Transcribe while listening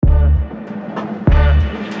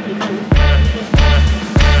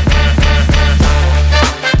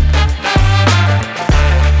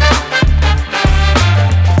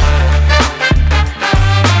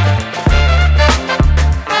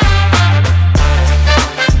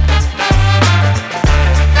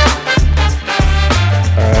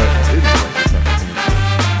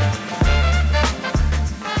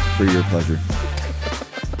pleasure.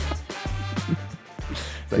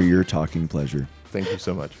 For your talking pleasure. Thank you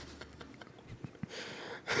so much.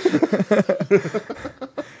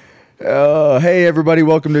 Hey, everybody.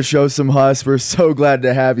 Welcome to Show Some Hus. We're so glad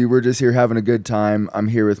to have you. We're just here having a good time. I'm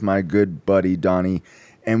here with my good buddy, Donny.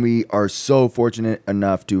 And we are so fortunate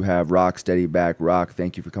enough to have Rocksteady back. Rock,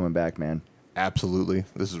 thank you for coming back, man. Absolutely.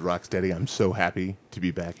 This is Rocksteady. I'm so happy to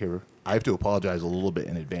be back here. I have to apologize a little bit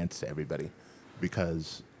in advance to everybody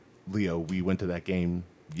because, Leo, we went to that game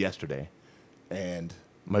yesterday, and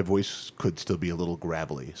my voice could still be a little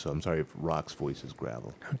gravelly, so I'm sorry if Rock's voice is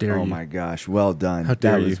gravel. How dare you? Oh, my gosh. Well done. How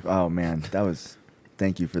dare you? Oh, man. That was...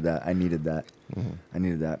 Thank you for that. I needed that. I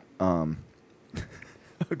needed that.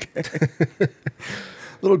 Okay. A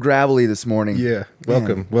little gravelly this morning. Yeah.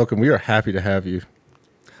 Welcome. Man. Welcome. We are happy to have you.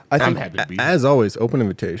 I'm happy to be here. As always, open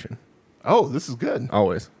invitation. Oh, this is good.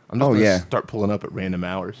 Always. I'm just going to start pulling up at random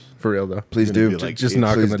hours. For real, though. Please do. Like, Just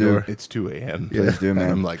knock on the door. It's 2 a.m. Please do, man.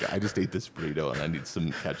 And I'm like, I just ate this burrito, and I need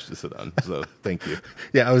some couch to sit on. So thank you.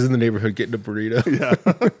 Yeah, I was in the neighborhood getting a burrito. Yeah.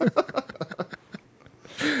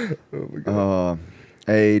 Oh, my God.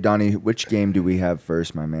 Hey, Donnie, which game do we have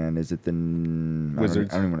first, my man? Is it the...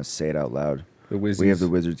 Wizards. I don't even want to say it out loud. The Wizards. We have the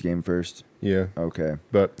Wizards game first? Yeah. Okay.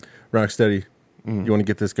 But, Rocksteady, you want to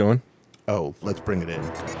get this going? Oh, let's bring it in.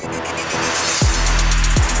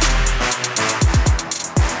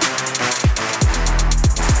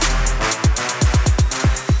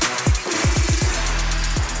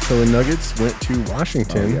 So the Nuggets went to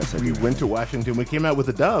Washington. Oh, yes, I We do. went to Washington. We came out with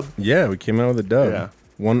a dub. Yeah, we came out with a dub. Yeah.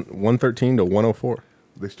 113 to 104.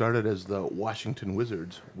 They started as the Washington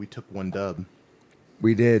Wizards. We took one dub.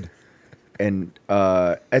 We did. And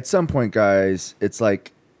at some point, guys, it's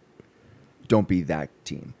like, don't be that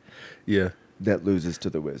team Yeah. that loses to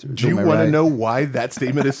the Wizards. Do you Am I want to right? know why that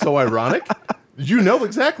statement is so ironic? You know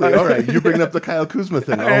exactly. All right, you bring up the Kyle Kuzma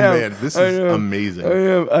thing. Oh, am. man, this I is am. amazing.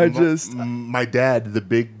 I am. My dad, the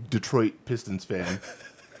big Detroit Pistons fan,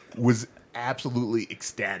 was absolutely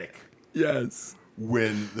ecstatic Yes.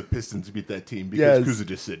 when the Pistons beat that team because Yes. Kuzma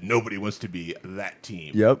just said nobody wants to be that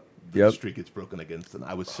team. Yep. The Yep. streak gets broken against them.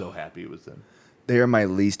 I was so happy it was them. They are my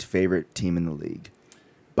least favorite team in the league.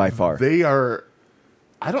 By far. They are.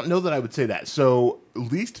 I don't know that I would say that. So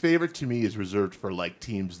least favorite to me is reserved for like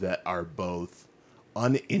teams that are both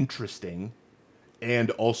uninteresting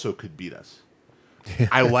and also could beat us.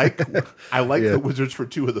 I like the Wizards for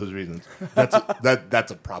two of those reasons.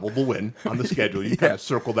 That's a probable win on the schedule. You kind of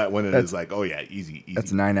circle that one and it's like, oh yeah, easy.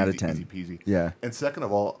 That's 9 out of easy, 10. Easy peasy. Yeah. And second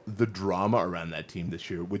of all, the drama around that team this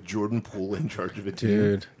year with Jordan Poole in charge of a team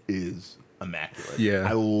Dude. is immaculate. Yeah.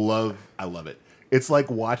 I love it. It's like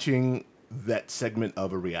watching that segment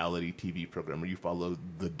of a reality TV program where you follow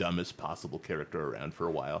the dumbest possible character around for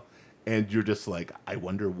a while. And you're just like, I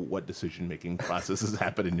wonder what decision-making processes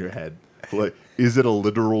happen in your head. Like, is it a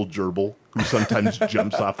literal gerbil who sometimes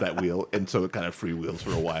jumps off that wheel, and so it kind of freewheels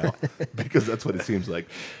for a while? Because that's what it seems like.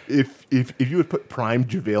 If you would put prime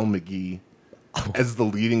JaVale McGee as the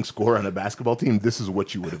leading scorer on a basketball team, this is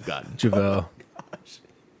what you would have gotten. JaVale.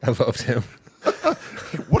 I loved him.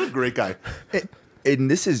 What a great guy. And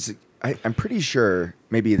this is, I'm pretty sure,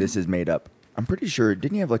 maybe this is made up. I'm pretty sure,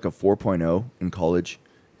 didn't he have like a 4.0 in college?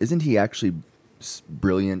 Isn't he actually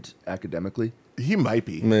brilliant academically? He might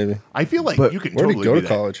be. Maybe. I feel like But you can where'd he totally go do to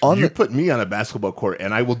that. college? You put me on a basketball court,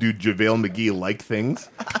 and I will do JaVale McGee-like things.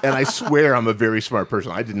 And I swear I'm a very smart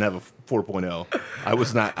person. I didn't have a 4.0. I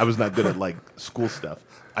was not good at like school stuff.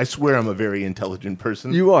 I swear I'm a very intelligent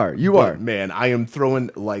person. You are. But, man, I am throwing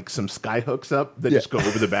like some sky hooks up that just go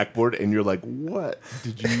over the backboard, and you're like, what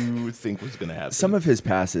did you think was going to happen? Some of his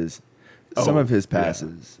passes were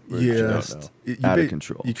just out of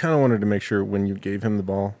control. You kind of wanted to make sure when you gave him the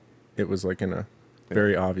ball, it was like in a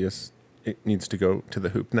very obvious, it needs to go to the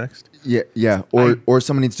hoop next. Yeah. Or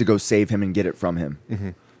someone needs to go save him and get it from him.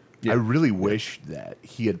 Mm-hmm. Yeah. I really wish that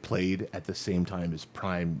he had played at the same time as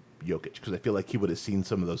prime Jokic, because I feel like he would have seen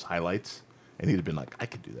some of those highlights and he'd have been like, I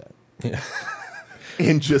could do that. Yeah.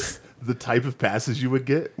 And just the type of passes you would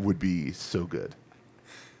get would be so good.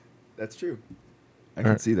 That's true. I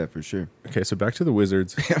can see that for sure. Okay, so back to the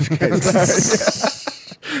Wizards.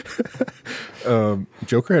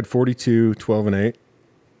 Joker had 42, 12, and 8.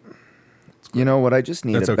 You know what? I just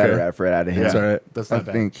need That's a better okay. effort out of him. That's all right. That's I not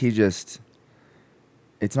bad. think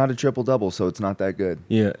it's not a triple-double, so it's not that good.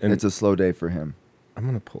 Yeah, and It's a slow day for him. I'm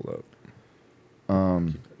going to pull up.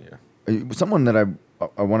 Someone that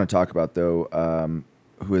I want to talk about, though,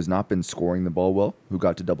 who has not been scoring the ball well, who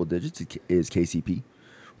got to double digits, is KCP.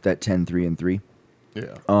 That 10, 3, and 3.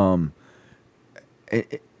 Yeah.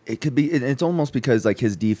 It could be. It's almost because like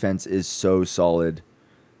his defense is so solid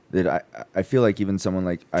that I feel like even someone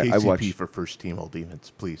like I KCP watch for first team all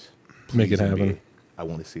defense, please. Make it Please, happen. NBA. I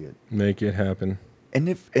want to see it. Make it happen. and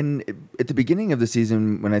at the beginning of the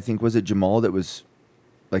season when I think was it Jamal that was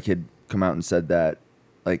like had come out and said that,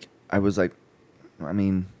 like I was like, I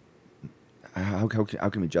mean, how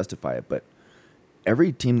can we justify it? But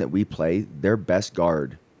every team that we play, their best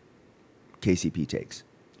guard, KCP takes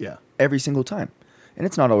Yeah. every single time, and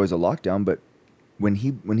it's not always a lockdown, but when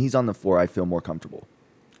he's on the floor, I feel more comfortable.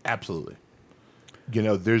 Absolutely. You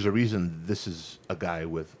know, there's a reason this is a guy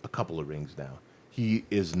with a couple of rings now. He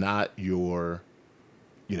is not your,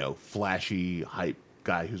 flashy hype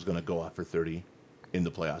guy who's going to go off for 30 in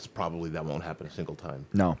the playoffs. Probably that won't happen a single time.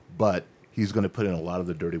 No, But he's going to put in a lot of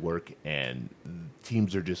the dirty work, and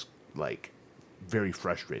teams are just, like, very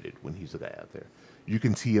frustrated when he's the guy out there. You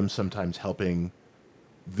can see him sometimes helping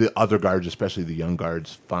the other guards, especially the young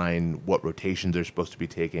guards, find what rotations they're supposed to be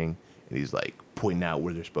taking, and he's, like, pointing out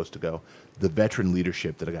where they're supposed to go. The veteran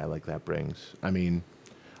leadership that a guy like that brings. I mean,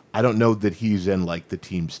 I don't know that he's in, like, the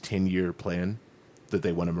team's 10-year plan, that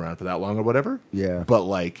they want him around for that long or whatever. Yeah. But,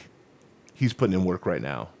 like, he's putting in work right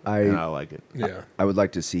now, and I like it. Yeah. I would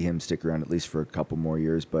like to see him stick around at least for a couple more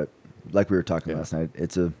years, but like we were talking last night,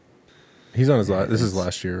 it's a He's on his last. This is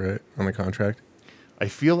last year, right? On the contract. I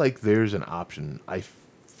feel like there's an option. I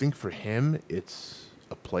think for him, it's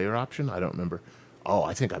a player option. I don't remember. Oh,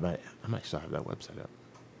 I think I might still have that website up.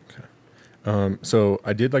 So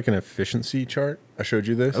I did like an efficiency chart. I showed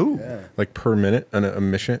you this. Oh, Like per minute, a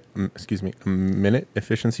minute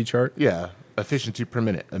efficiency chart. yeah. Efficiency per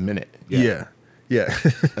minute, a minute. Yeah.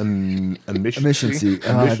 Emissioncy.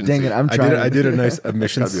 dang it! I'm trying. I did a nice Gotta be a little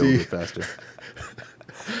efficiency bit faster.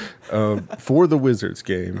 for the Wizards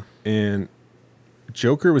game, and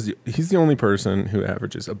Joker he's the only person who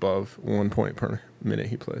averages above 1 point per minute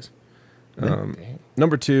he plays.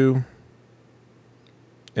 Number 2,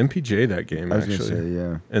 MPJ that game I was actually. gonna say,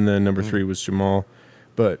 yeah. And then number 3 was Jamal.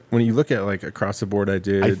 But when you look at like across the board, I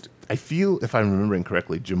did. I feel, if I'm remembering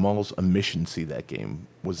correctly, Jamal's efficiency that game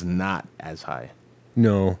was not as high.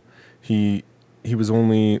 No, he was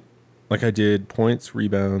only like I did points,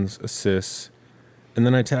 rebounds, assists, and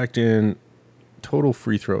then I tacked in total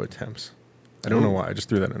free throw attempts. I don't know why. I just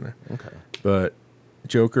threw that in there. Okay. But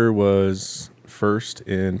Joker was first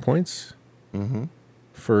in points, second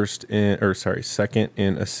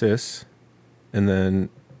in assists, and then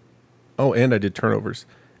and I did turnovers,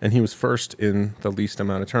 and he was first in the least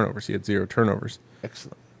amount of turnovers. He had 0 turnovers,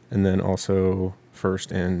 Excellent. and then also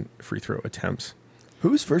first in free throw attempts. Who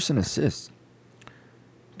was first in assists?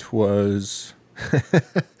 Twas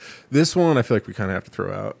this one. I feel like we kind of have to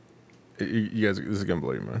throw out. You guys, this is gonna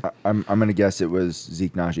blow your mind. I'm gonna guess it was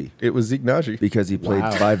Zeke Naji It was Zeke Naji because he played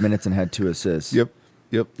Wow. 5 minutes and had 2 assists. Yep.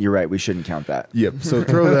 You're right. We shouldn't count that. So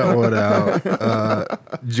throw that one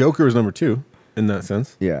out. Joker was number 2 in that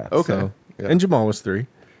sense. Yeah. Okay. So, Yeah. and Jamal was 3.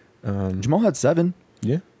 Jamal had 7.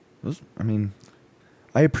 Yeah.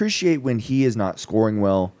 I appreciate when he is not scoring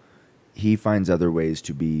well, he finds other ways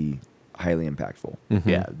to be highly impactful.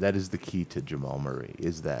 Yeah, that is the key to Jamal Murray,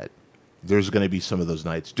 is that there's going to be some of those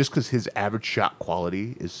nights, just because his average shot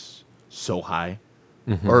quality is so high.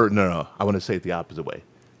 Or, no, I want to say it the opposite way.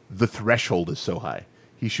 The threshold is so high.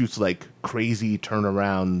 He shoots like crazy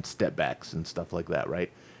turnaround step backs and stuff like that,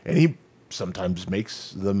 right? And he sometimes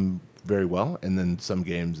makes them very well, and then some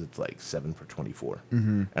games it's like 7 for 24.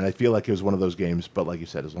 And I feel like it was one of those games, but like you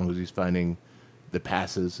said, as long as he's finding the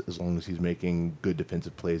passes, as long as he's making good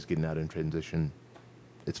defensive plays, getting out in transition,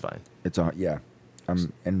 it's fine. It's on. Yeah.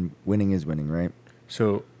 And winning is winning, right?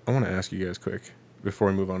 So I want to ask you guys quick before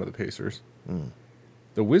we move on to the Pacers.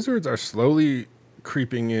 The Wizards are slowly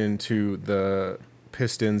creeping into the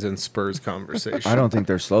Pistons and Spurs conversation. I don't think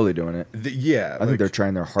they're slowly doing it. I think they're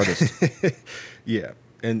trying their hardest. Yeah,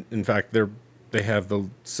 and in fact, they have the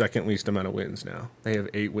second least amount of wins now. They have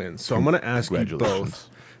 8 wins. So I'm going to ask you both.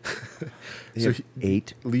 They have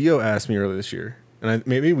 8. Leo asked me earlier this year, and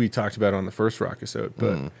maybe we talked about it on the first Rock episode,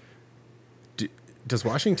 but does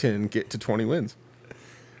Washington get to 20 wins?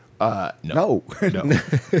 No. No.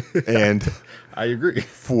 And I agree.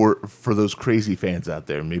 for those crazy fans out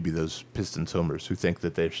there, maybe those Pistons homers who think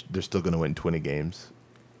that they're still going to win 20 games,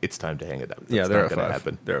 it's time to hang it up. That's Yeah, they're not at gonna 5.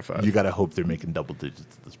 happen. They're at 5. You got to hope they're making double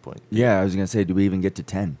digits at this point. Yeah, I was gonna say, do we even get to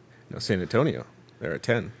 10? No, San Antonio, they're at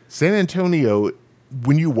 10. San Antonio,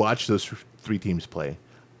 when you watch those 3 teams play,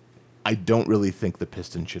 I don't really think the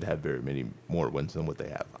Pistons should have very many more wins than what they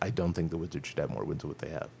have. I don't think the Wizards should have more wins than what they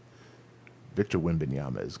have. Victor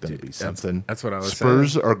Wembanyama is going to be something. That's what I was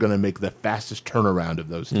Spurs saying. are going to make the fastest turnaround of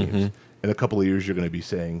those teams. In a couple of years, you're going to be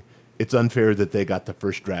saying, it's unfair that they got the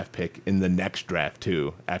first draft pick in the next draft,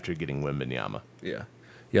 too, after getting Wembanyama. Yeah.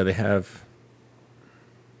 Yeah, they have.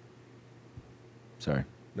 Sorry.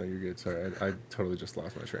 No, you're good. Sorry, I totally just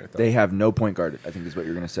lost my train of thought. They have no point guard, I think is what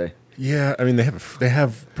you're going to say. Yeah, I mean they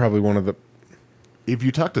have probably one of the. If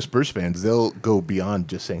you talk to Spurs fans, they'll go beyond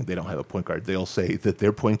just saying they don't have a point guard. They'll say that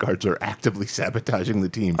their point guards are actively sabotaging the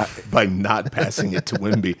team by not passing it to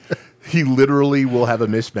Wemby. He literally will have a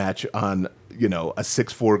mismatch on, a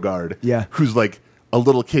 6'4" guard who's like a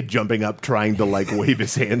little kid jumping up trying to like wave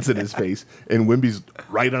his hands in his face, and Wemby's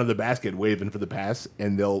right under the basket waving for the pass,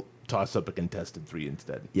 and they'll toss up a contested three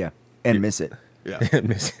instead. Yeah, and miss it. Yeah.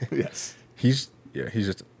 Yes. He's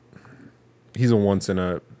a once in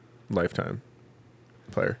a lifetime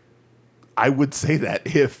player. I would say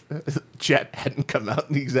that if Chet hadn't come out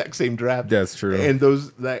in the exact same draft. That's true. And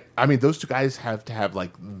those two guys have to have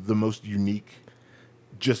like the most unique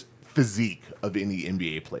just physique of any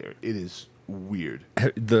NBA player. It is weird.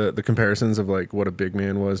 The comparisons of like what a big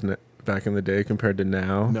man was back in the day compared to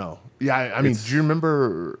now. No. Yeah, I mean, do you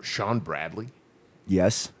remember Sean Bradley?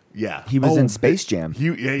 Yes. Yeah. He was in Space Jam.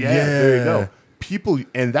 Yeah, there you go. People,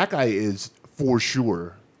 and that guy is for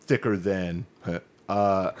sure thicker than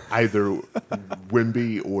either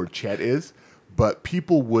Wemby or Chet is, but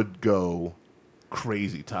people would go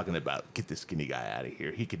crazy talking about, get this skinny guy out of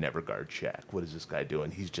here. He could never guard Shaq. What is this guy doing?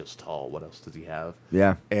 He's just tall. What else does he have?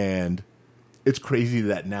 Yeah. And it's crazy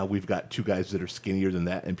that now we've got two guys that are skinnier than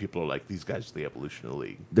that, and people are like, these guys are the evolution of the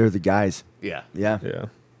league. They're the guys. Yeah. Yeah.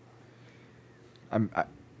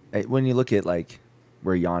 When you look at like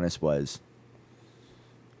where Giannis was,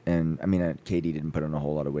 and I mean, KD didn't put on a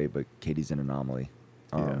whole lot of weight, but KD's an anomaly.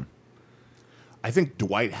 I think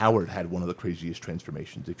Dwight Howard had one of the craziest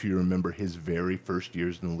transformations. If you remember his very first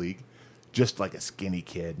years in the league, just like a skinny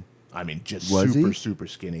kid. I mean, just super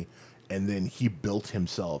skinny. And then he built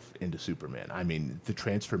himself into Superman. I mean, the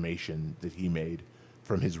transformation that he made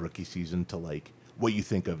from his rookie season to like what you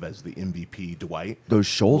think of as the MVP Dwight. Those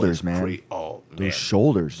shoulders, man. Oh, man. Those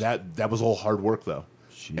shoulders. That was all hard work, though.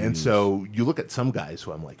 Jeez. And so you look at some guys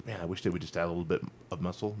who I'm like, man, I wish they would just add a little bit of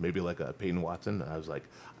muscle, maybe like a Peyton Watson. And I was like,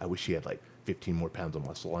 I wish he had like 15 more pounds of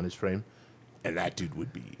muscle on his frame. And that dude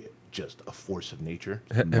would be just a force of nature.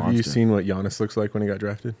 Have you seen what Giannis looks like when he got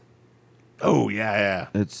drafted? Oh, yeah.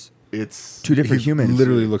 It's It's two different humans.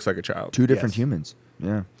 Literally looks like a child. Two different humans.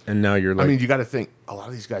 Yeah. And now you're like... I mean, you got to think, a lot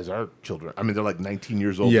of these guys are children. I mean, they're like 19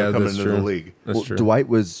 years old. Yeah, They're coming that's into true. the league. That's true. Dwight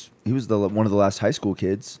was one of the last high school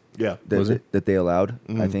kids. Yeah. That they allowed.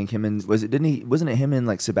 I think him and wasn't it him and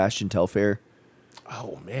like Sebastian Telfair?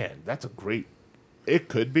 Oh, man, that's a great... It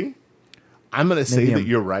could be. I'm going to say that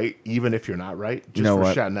you're right, even if you're not right, just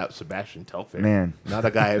for shouting out Sebastian Telfair. Man. Not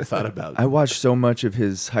a guy I've thought about. I watched so much of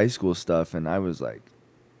his high school stuff, and I was like,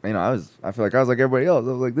 I feel like I was like everybody else.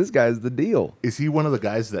 I was like, this guy's the deal. Is he one of the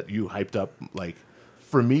guys that you hyped up? Like,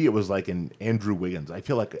 for me, it was like an Andrew Wiggins. I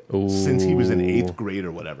feel like since he was in 8th grade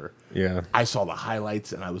or whatever, I saw the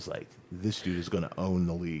highlights, and I was like, this dude is going to own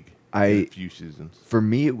the league in a few seasons. For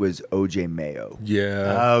me, it was OJ Mayo.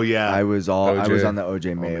 Yeah. Oh, yeah. I was on the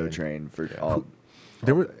OJ Mayo man. train for all.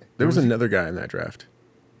 There was another guy in that draft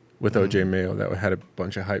with OJ Mayo that had a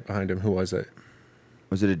bunch of hype behind him. Who was it?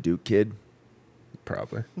 Was it a Duke kid?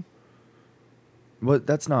 Probably. Well,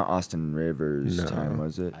 that's not Austin Rivers' time,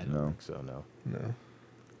 was it? I don't think so, no.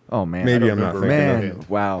 Oh, man. Maybe I'm not thinking of Man,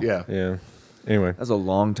 wow. Yeah. Anyway. That's a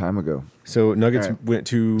long time ago. So Nuggets went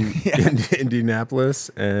to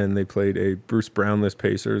Indianapolis, and they played a Bruce Brownless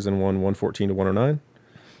Pacers and won 114-109.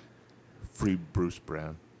 Free Bruce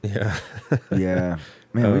Brown. Yeah. Yeah.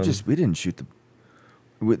 Man, we didn't shoot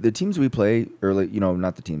the teams we play early,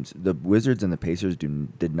 not the teams. The Wizards and the Pacers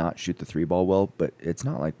did not shoot the 3-ball well, but it's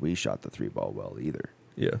not like we shot the 3-ball well either.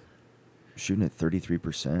 Yeah. Shooting at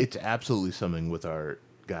 33%. It's absolutely something with our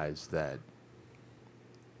guys that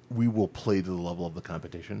we will play to the level of the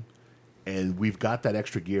competition, and we've got that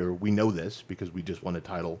extra gear. We know this because we just won a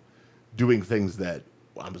title, doing things that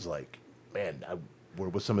I was like, man, where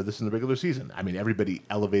was some of this in the regular season? I mean, everybody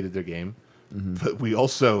elevated their game, but we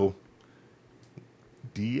also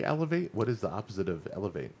de-elevate. What is the opposite of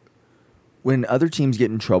elevate? When other teams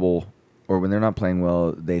get in trouble or when they're not playing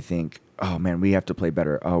well, they think, oh, man, we have to play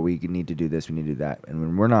better. Oh, we need to do this. We need to do that.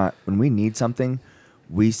 And when we need something,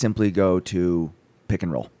 we simply go to pick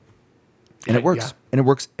and roll. And it works. Yeah. And it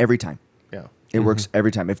works every time. Yeah. It works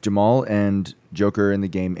every time. If Jamal and Joker are in the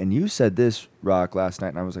game, and you said this, Rock, last night,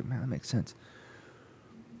 and I was like, man, that makes sense.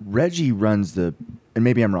 Reggie runs and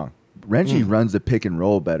maybe I'm wrong, Reggie runs the pick and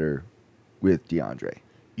roll better with DeAndre.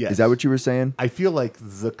 Yes. Is that what you were saying? I feel like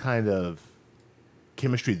the kind of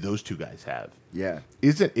chemistry those two guys have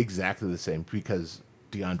isn't exactly the same because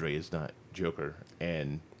DeAndre is not Joker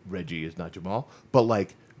and Reggie is not Jamal, but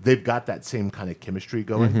like they've got that same kind of chemistry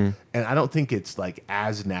going. And I don't think it's like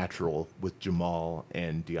as natural with Jamal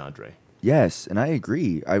and DeAndre. Yes, and I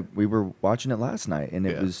agree. We were watching it last night, and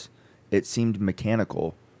it seemed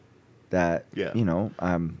mechanical. That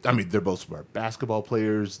I mean, they're both smart basketball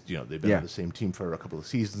players. They've been on the same team for a couple of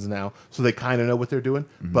seasons now, so they kind of know what they're doing.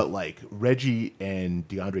 But like Reggie and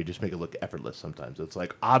DeAndre just make it look effortless sometimes. It's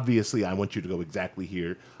like, obviously, I want you to go exactly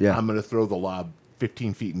here. Yeah. I'm going to throw the lob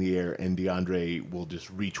 15 feet in the air, and DeAndre will just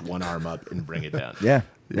reach one arm up and bring it down. Yeah.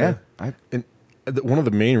 And one of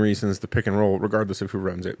the main reasons the pick and roll, regardless of who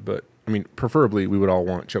runs it, but I mean, preferably we would all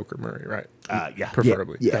want Joker Murray, right?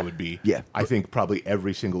 Preferably. Yeah. That would be. Yeah. I think probably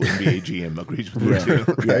every single NBA GM agrees with me too.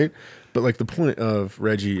 Right? But like the point of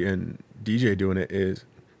Reggie and DJ doing it is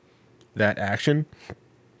that action,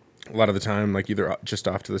 a lot of the time, like either just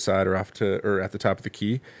off to the side or or at the top of the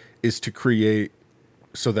key, is to create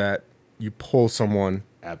so that you pull someone.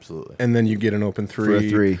 Absolutely. And then you get an open three. For a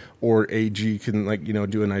three. Or AG can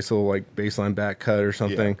do a nice little like baseline back cut or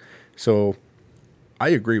something. Yeah. So I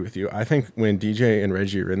agree with you. I think when DJ and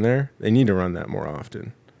Reggie are in there, they need to run that more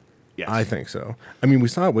often. Yes. I think so. I mean, we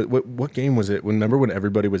saw it. What game was it? Remember when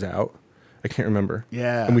everybody was out? I can't remember.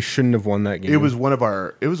 Yeah. And we shouldn't have won that game. It was one of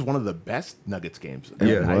the best Nuggets games.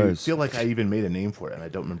 Yeah, I feel like I even made a name for it, and I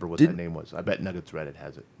don't remember what that name was. I bet Nuggets Reddit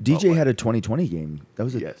has it. DJ had a 2020 game. That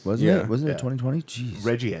was it, Yes. wasn't Yeah. it? Wasn't it 2020? Jeez.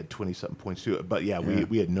 Reggie had 20-something points too. But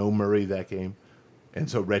we had no Murray that game, and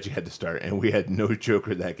so Reggie had to start, and we had no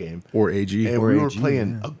Joker that game. Or AG. And Or we were AG,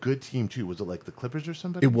 playing a good team too. Was it like the Clippers or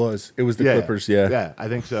somebody? It was the Clippers, yeah. Yeah, I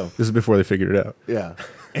think so. This is before they figured it out. Yeah,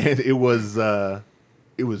 and it was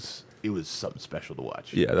something special to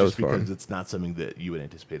watch. Yeah, that was because fun. it's not something that you would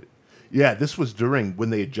anticipate. Yeah, this was during when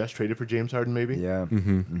they had just traded for James Harden, maybe. Yeah.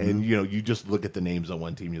 And you just look at the names on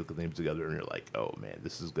one team, you look at the names together, and you're like, oh man,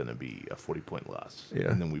 this is going to be a 40-point loss. Yeah.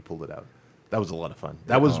 And then we pulled it out. That was a lot of fun.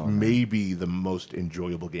 That was maybe the most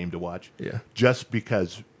enjoyable game to watch. Yeah. Just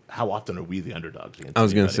because how often are we the underdogs against I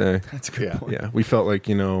was going to anybody? say. That's a good point. Yeah, we felt like,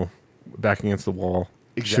 back against the wall.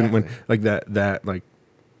 Exactly. Shouldn't win. Like that like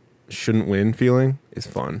shouldn't win feeling is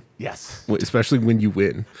fun. Yes. Especially when you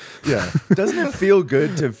win. Yeah. Doesn't it feel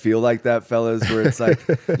good to feel like that, fellas? Where it's like,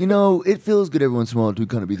 it feels good every once in a while to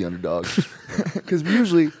kind of be the underdog. Because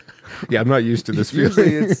usually, Yeah, I'm not used to this feeling.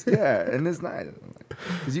 usually it's and it's not.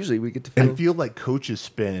 Because usually we get to feel. I feel like coaches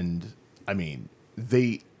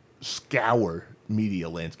they scour media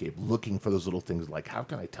landscape looking for those little things like, how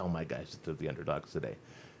can I tell my guys that they're the underdogs today?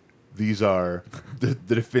 These are the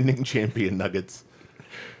defending champion Nuggets.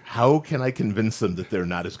 How can I convince them that they're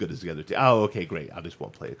not as good as the other team? Oh, okay, great. I just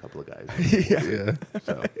won't play a couple of guys. Yeah.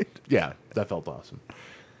 So, that felt awesome.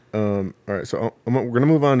 All right, so we're going to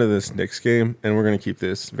move on to this Knicks game, and we're going to keep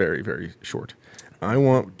this very, very short.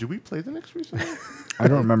 Do we play the Knicks recently? I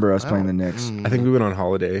don't remember us playing the Knicks. I think we went on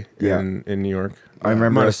holiday Yeah. in New York. I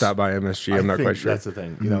remember might have us- stopped by MSG. I'm not think quite sure. That's the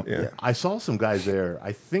thing. Yeah. I saw some guys there.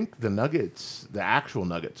 I think the Nuggets, the actual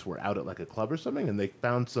Nuggets, were out at like a club or something, and they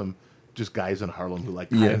found some just guys in Harlem who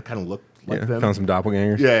kind of looked like them. Found some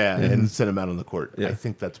doppelgangers. Yeah, and sent them out on the court. Yeah. I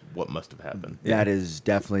think that's what must have happened. That is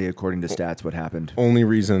definitely, according to stats, what happened. Only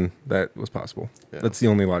reason that was possible. Yeah. That's the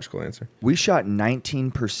only logical answer. We shot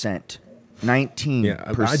 19%. 19%. Yeah,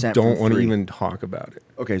 I don't want to even talk about it.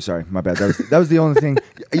 Okay, sorry, my bad. That was the only thing.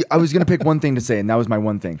 I was gonna pick one thing to say, and that was my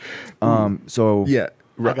one thing. So Yeah.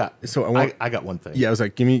 I got one thing. Yeah, I was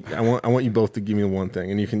like, I want you both to give me one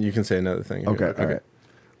thing, and you can say another thing. Okay, all right.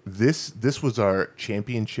 This was our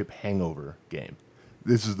championship hangover game.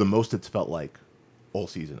 This is the most it's felt like all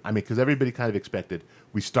season. I mean, because everybody kind of expected.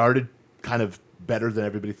 We started kind of better than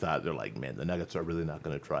everybody thought. They're like, man, the Nuggets are really not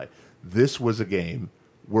going to try. This was a game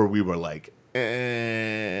where we were like, we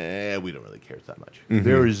don't really care that much. Mm-hmm.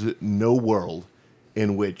 There is no world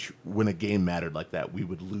in which, when a game mattered like that, we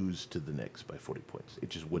would lose to the Knicks by 40 points. It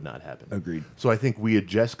just would not happen. Agreed. So I think we had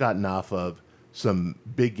just gotten off of some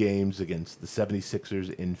big games against the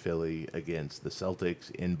 76ers in Philly, against the Celtics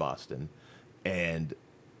in Boston, and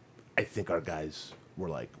I think our guys were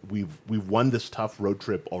like, we've won this tough road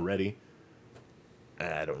trip already.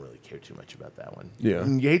 I don't really care too much about that one. Yeah.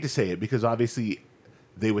 And you hate to say it because obviously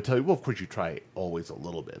they would tell you, well, of course you try always a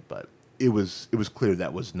little bit, but it was clear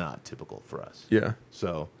that was not typical for us. Yeah.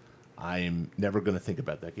 So I'm never going to think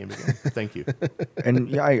about that game again. Thank you. And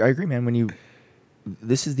yeah, I agree, man.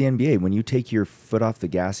 This is the NBA. When you take your foot off the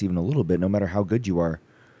gas even a little bit, no matter how good you are,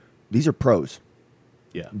 these are pros.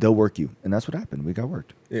 Yeah. They'll work you, and that's what happened. We got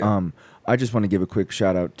worked. Yeah. I just want to give a quick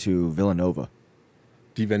shout out to Villanova,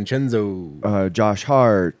 DiVincenzo. Josh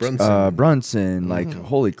Hart, Brunson. Like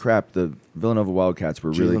holy crap, the Villanova Wildcats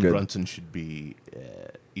were really Jalen good. Brunson should be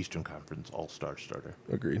Eastern Conference All-Star starter.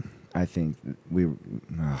 Agreed. I think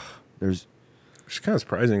there's Which is kind of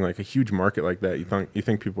surprising. Like a huge market like that, you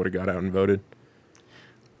think people would have got out and voted?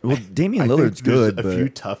 Damian I think Lillard's there's good, a but few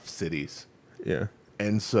tough cities. Yeah.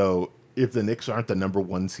 And so if the Knicks aren't the number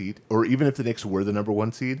 1 seed, or even if the Knicks were the number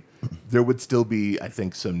 1 seed, there would still be, I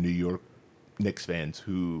think, some New York Knicks fans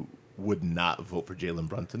who would not vote for Jalen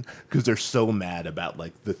Brunson because they're so mad about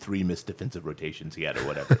like the 3 missed defensive rotations he had or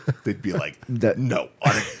whatever. They'd be like, no,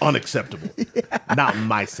 unacceptable. Not in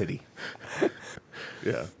my city.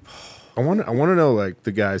 Yeah. I want to know like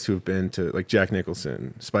the guys who have been to like Jack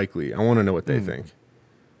Nicholson, Spike Lee. I want to know what they think.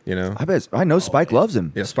 You know, I know Spike loves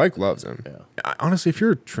him. yeah, Spike loves him. Yeah. Honestly, if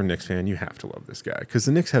you're a true Knicks fan, you have to love this guy because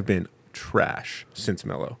the Knicks have been trash since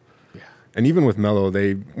Melo. Yeah. And even with Melo,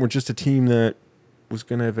 they were just a team that was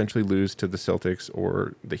going to eventually lose to the Celtics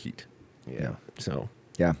or the Heat. Yeah. So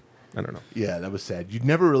Yeah. I don't know. Yeah, that was sad. You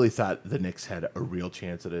never really thought the Knicks had a real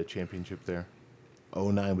chance at a championship there.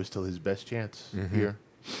 09 was still his best chance here.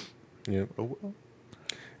 Yeah. Oh, well.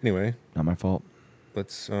 Anyway, Not my fault.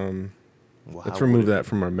 let's Well, let's how remove would it that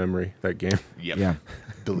from our memory. That game, be? Yep. Yeah.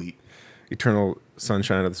 Delete. Eternal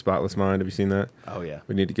Sunshine of the Spotless Mind. Have you seen that? Oh, yeah.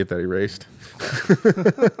 We need to get that erased.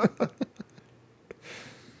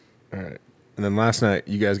 All right. And then last night,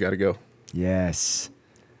 you guys got to go. Yes.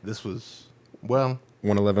 This was, well,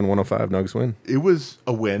 111-105 Nugs win. it was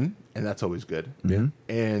a win, and that's always good. Yeah.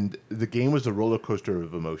 And the game was a roller coaster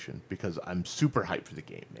of emotion because I'm super hyped for the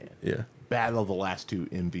game, man. Yeah. Battle of the last 2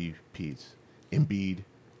 MVPs. Embiid,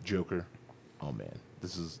 Joker. Oh, man.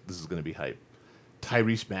 This is going to be hype.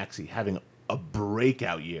 Tyrese Maxey having a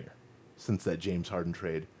breakout year since that James Harden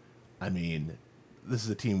trade. I mean, this is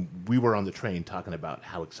a team we were on the train talking about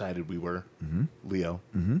how excited we were. Leo,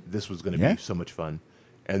 this was going to Yeah. be so much fun.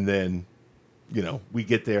 And then, we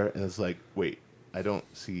get there and it's like, wait, I don't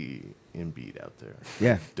see Embiid out there.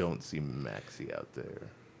 Yeah. Don't see Maxey out there.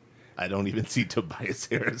 I don't even see Tobias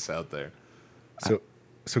Harris out there.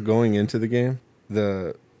 So going into the game,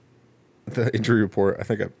 the injury report, I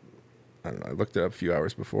think I don't know, I looked it up a few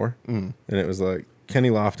hours before, and it was like Kenny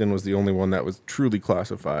Lofton was the only one that was truly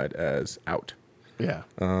classified as out. Yeah.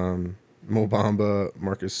 Mo Bamba,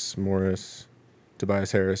 Marcus Morris,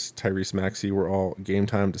 Tobias Harris, Tyrese Maxey were all game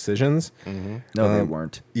time decisions. No, they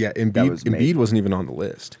weren't. Yeah, was made. Embiid wasn't even on the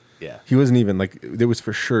list. Yeah. He wasn't even like there was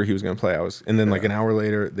for sure he was going to play. And then like an hour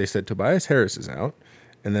later they said Tobias Harris is out,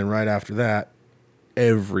 and then right after that,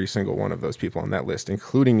 every single one of those people on that list,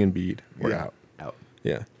 including Embiid, were out. Out.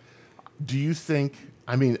 Yeah. Do you think,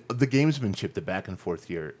 I mean, the gamesmanship, the back and forth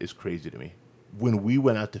here is crazy to me. When we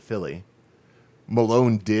went out to Philly,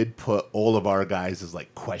 Malone did put all of our guys as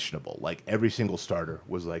like questionable. Like every single starter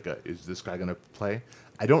was like, is this guy going to play?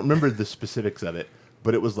 I don't remember the specifics of it,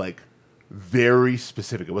 but it was like very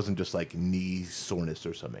specific. It wasn't just like knee soreness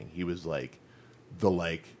or something. He was like the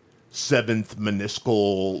like 7th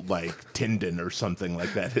meniscal like tendon or something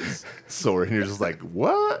like that is sore. And you're just like,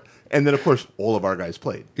 what? And then of course all of our guys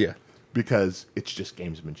played. Yeah. Because it's just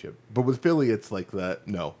gamesmanship. But with Philly, it's like that.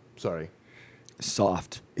 No, sorry.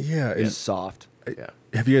 Soft. Yeah. It's soft. Yeah.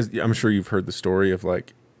 Have you guys? I'm sure you've heard the story of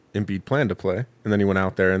like Embiid planned to play, and then he went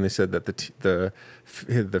out there and they said that the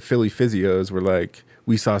Philly physios were like,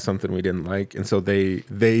 we saw something we didn't like, and so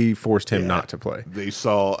they forced him not to play. They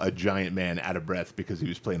saw a giant man out of breath because he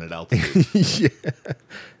was playing at altitude.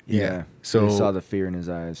 Yeah. So you saw the fear in his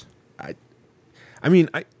eyes. I mean,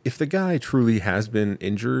 if the guy truly has been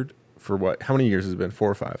injured for what? How many years has it been? 4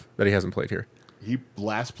 or 5 that he hasn't played here? He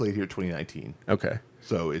last played here 2019. Okay.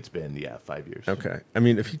 So it's been, 5 years. Okay. I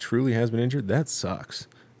mean, if he truly has been injured, that sucks.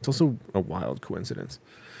 It's also a wild coincidence.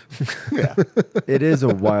 Yeah. It is a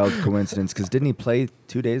wild coincidence because didn't he play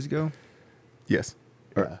 2 days ago? Yes.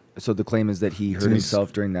 Yeah. So the claim is that he hurt Didn't he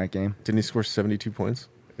himself during that game. Didn't he score 72 points?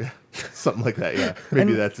 Yeah. Something like that, yeah.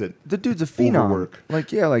 Maybe And that's it. The dude's a phenom. Overwork.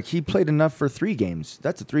 Like he played enough for 3 games.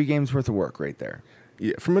 That's a 3 games worth of work right there.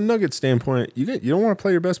 Yeah. From a Nugget standpoint, you don't want to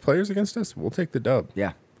play your best players against us? We'll take the dub.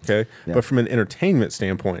 Yeah. Okay. Yeah. But from an entertainment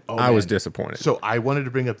standpoint, Oh, I was man. disappointed. So I wanted to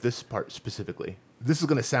bring up this part specifically. This is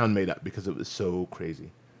going to sound made up because it was so crazy.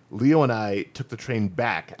 Leo and I took the train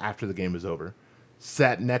back after the game was over,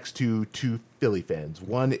 sat next to 2 Philly fans.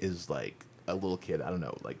 One is like a little kid, I don't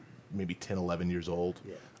know, like maybe 10, 11 years old.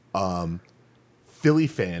 Yeah. Philly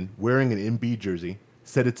fan wearing an Embiid jersey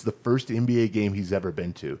said it's the first NBA game he's ever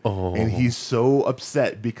been to. Oh. And he's so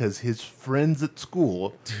upset because his friends at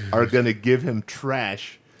school are going to give him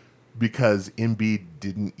trash because Embiid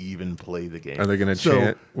didn't even play the game. Are they gonna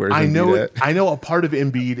chant, "Where's I Embiid know at?" I know a part of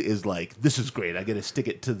Embiid is like, this is great. I get to stick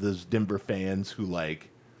it to those Denver fans who like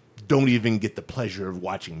don't even get the pleasure of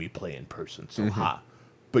watching me play in person. So Mm-hmm. ha.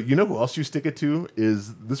 But you know who else you stick it to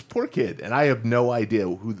is this poor kid, and I have no idea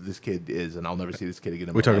who this kid is, and I'll never see this kid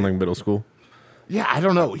again. We're talking like middle school. Yeah, I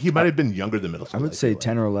don't know. He might have been younger than middle school. I would say feel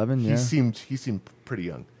 10 or 11. Yeah. He seemed pretty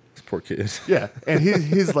young. This poor kid. Yeah, and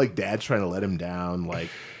his like dad's trying to let him down. Like,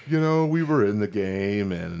 we were in the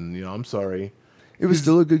game, and I'm sorry. It was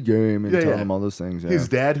still a good game, and Yeah, telling yeah. him all those things. Yeah. His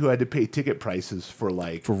dad, who had to pay ticket prices for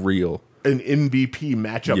like For real. an MVP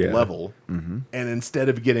matchup Yeah. level, and instead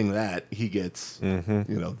of getting that, he gets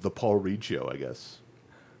the Paul Reed show, I guess.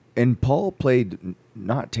 And Paul played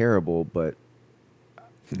not terrible, but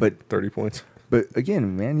 30 points. but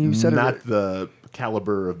again, man, you said Not it. the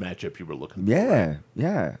caliber of matchup you were looking for.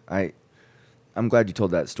 Yeah. I'm glad you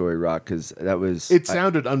told that story, Rock, because that was. It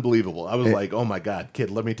sounded unbelievable. I was like, "Oh my god, kid,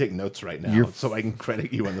 let me take notes right now, You're- so I can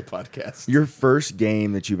credit you on the podcast." Your first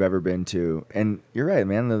game that you've ever been to, and you're right,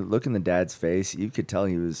 man. The look in the dad's face, you could tell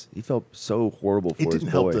he felt so horrible for It his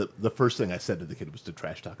didn't help boy. that the first thing I said to the kid was to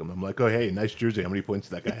trash talk him. I'm like, "Oh, hey, nice jersey. How many points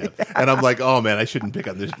did that guy have?" And I'm like, "Oh man, I shouldn't pick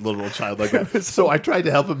on this little child like that." So I tried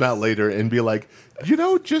to help him out later and be like,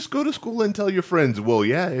 just go to school and tell your friends. Well,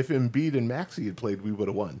 yeah, if Embiid and Maxey had played, we would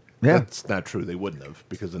have won. Yeah. That's not true. They wouldn't have,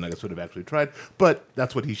 because the Nuggets would have actually tried. But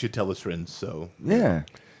that's what he should tell his friends. So Yeah.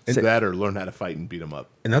 it's Say- that or learn how to fight and beat them up.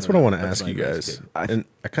 And that's what I want to That's ask my you advice, guys. kid. And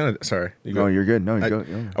I kind of, sorry. You No, you're good. No, you I, go.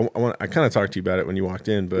 Yeah. I kind of talked to you about it when you walked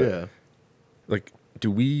in, but Yeah. like,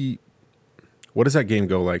 what does that game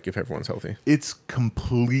go like if everyone's healthy? It's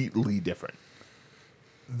completely different.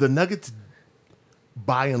 The Nuggets,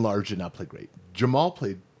 by and large, did not play great. Jamal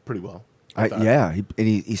played pretty well. I thought. Yeah,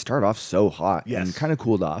 he started off so hot Yes. and kind of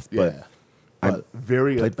cooled off, but Yeah. But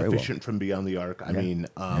very played very well. efficient from beyond the arc. I mean,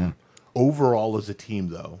 overall as a team,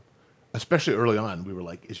 though, especially early on, we were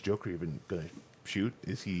like, is Joker even going to shoot?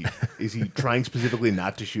 Is he trying specifically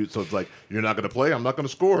not to shoot? So it's like, you're not going to play? I'm not going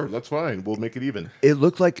to score. That's fine. We'll make it even. it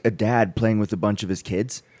looked like a dad playing with a bunch of his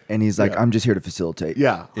kids, and he's like, Yeah. I'm just here to facilitate.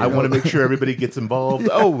 Yeah, I want to make sure everybody gets involved.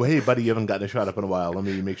 Oh, hey, buddy, you haven't gotten a shot up in a while. Let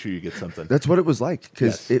me make sure you get something. That's what it was like,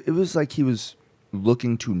 because Yes. it was like he was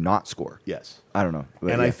looking to not score. Yes. I don't know.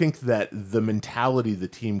 But And yeah. I think that the mentality the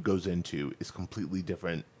team goes into is completely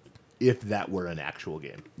different if that were an actual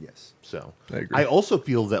game. Yes. So I agree. also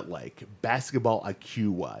feel that like basketball IQ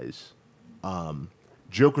wise,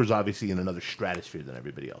 Joker's obviously in another stratosphere than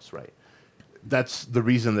everybody else, right? That's the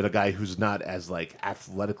reason that a guy who's not as like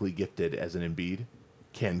athletically gifted as an Embiid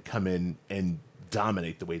can come in and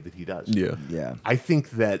dominate the way that he does. Yeah. Yeah. I think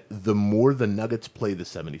that the more the Nuggets play the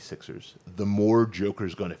 76ers, the more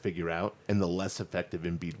Joker's going to figure out and the less effective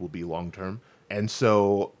Embiid will be long term. And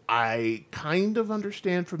so I kind of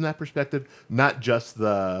understand from that perspective, not just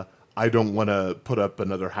the I don't want to put up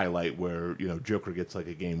another highlight where, Joker gets like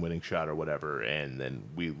a game-winning shot or whatever and then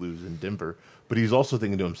we lose in Denver, but he's also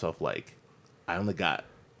thinking to himself like,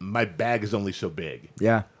 my bag is only so big.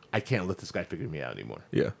 Yeah. I can't let this guy figure me out anymore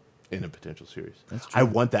Yeah. in a potential series. That's true. I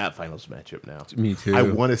want that finals matchup now. Me too. I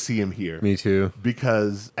want to see him here. Me too.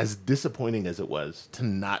 Because as disappointing as it was to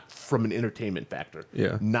not, from an entertainment factor,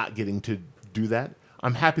 Yeah. not getting to do that,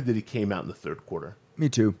 I'm happy that he came out in the third quarter. Me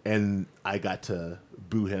too. And I got to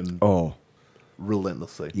boo him Oh,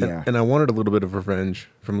 relentlessly. yeah. And I wanted a little bit of revenge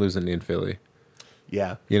from losing in Philly.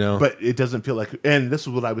 Yeah. You know? But it doesn't feel like, and this is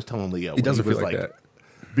what I was telling Leo. It doesn't when he feel was like that.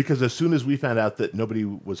 Because as soon as we found out that nobody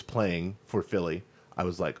was playing for Philly, I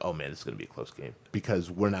was like, oh man, this is going to be a close game because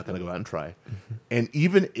we're not going to go out and try. Mm-hmm. And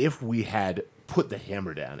even if we had put the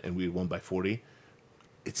hammer down and we had won by 40,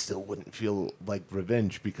 it still wouldn't feel like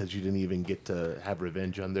revenge because you didn't even get to have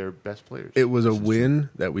revenge on their best players. It was a win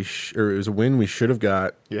that it was a win we should have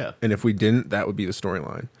got. Yeah. And if we didn't, that would be the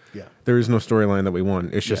storyline. Yeah. There is no storyline that we won.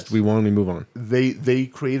 It's just Yes. we won, we move on. They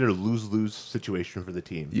created a lose-lose situation for the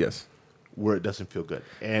team. Yes. Where it doesn't feel good.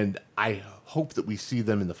 And I hope that we see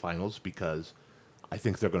them in the finals because I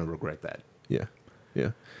think they're going to regret that. Yeah.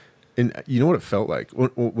 Yeah. And you know what it felt like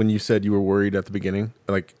when you said you were worried at the beginning,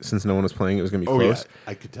 like since no one was playing, it was going to be close.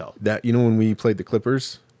 I could tell. That, when we played the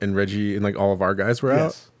Clippers and Reggie and like all of our guys were out,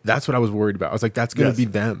 Yes. that's what I was worried about. I was like, that's going to Yes. be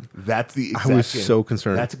them. That's the exact I was game. so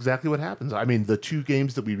concerned. That's exactly what happens. I mean, the two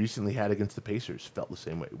games that we recently had against the Pacers felt the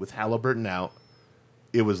same way. With Halliburton out,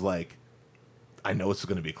 it was like, I know it's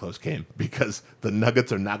going to be a close game because the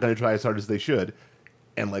Nuggets are not going to try as hard as they should.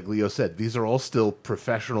 And like Leo said, these are all still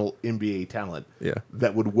professional NBA talent Yeah.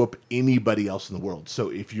 that would whoop anybody else in the world. So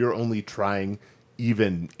if you're only trying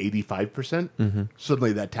even 85%,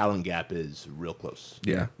 suddenly that talent gap is real close.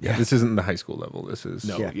 Yeah. Yeah. This isn't the high school level. This is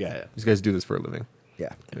No, Yeah. yeah. These guys do this for a living.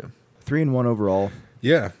 Yeah. Yeah. 3-1 overall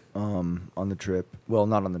Yeah. on the trip. Well,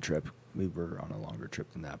 not on the trip. We were on a longer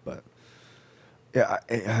trip than that, but yeah,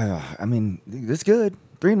 I mean, it's good.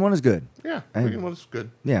 3-1 is good. Yeah, I- Wigan was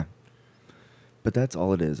good. Yeah. But that's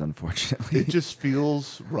all it is, unfortunately. It just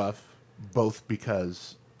feels rough, both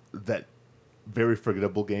because that very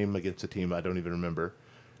forgettable game against a team I don't even remember,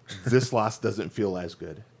 this loss doesn't feel as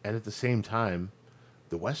good. And at the same time,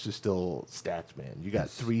 the West is still stats, man. You got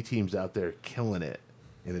 3 teams out there killing it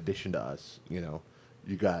in addition to us. You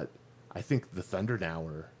got, I think the Thunder now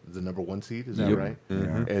are the number 1 seed. Is that Yep. right?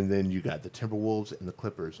 Mhm. And then you got the Timberwolves and the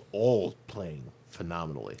Clippers all playing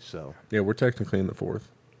phenomenally. So Yeah, we're technically in the 4th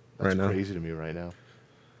that's right now. crazy to me right now.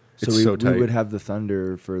 So It's we, so we tight. would have the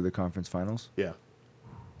Thunder for the conference finals? Yeah.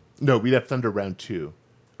 No, we'd have Thunder round 2.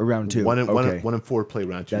 Around 2. One okay. and 4 play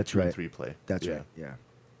round 2. That's 2 and right. 3 play. That's Yeah. right. Yeah.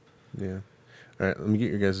 Yeah. All right, let me get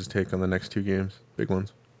your guys' take on the next 2 games. Big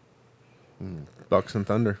ones. Bucks and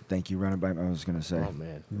Thunder. Thank you. Run it by. I was going to say. Oh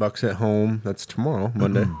man. Bucks at home. That's tomorrow,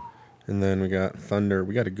 Monday. And then we got Thunder.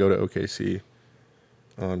 We got to go to OKC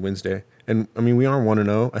on Wednesday. And, I mean, we are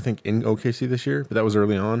 1-0, I think, in OKC this year, but that was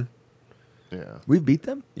early on. Yeah. We beat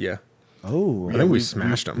them? Yeah. Oh. I think we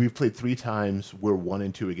smashed them. We've played 3 times. We're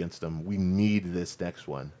 1-2 against them. We need this next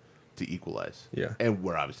one to equalize. Yeah. And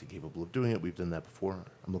we're obviously capable of doing it. We've done that before.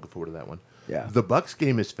 I'm looking forward to that one. Yeah. The Bucks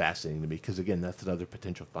game is fascinating to me because again, that's another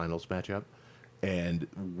potential finals matchup. And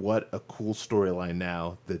what a cool storyline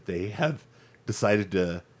now that they have decided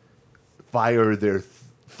to fire their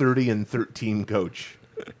 30-13 coach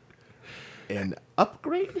and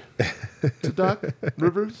upgrade to Doc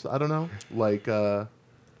Rivers. I don't know, like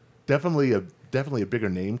definitely a bigger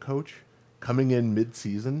name coach coming in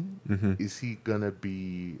mid-season. Mm-hmm. Is he gonna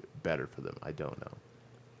be better for them? I don't know.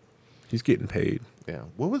 He's getting paid. Yeah.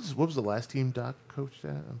 What was the last team Doc coached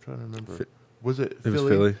at? I'm trying to remember. Was it It was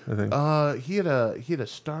Philly? Philly, I think. He had a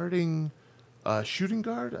starting shooting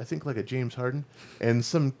guard, I think like a James Harden, and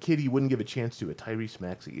some kid he wouldn't give a chance to, a Tyrese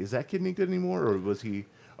Maxey. Is that kid any good anymore, or was he?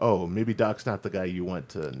 Oh, maybe Doc's not the guy you want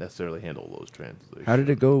to necessarily handle those translations. How did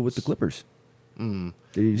it go with the Clippers? Did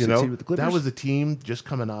he succeed with the Clippers? That was a team just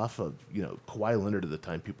coming off of Kawhi Leonard at the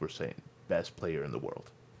time. People were saying best player in the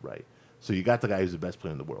world, right? So you got the guy who's the best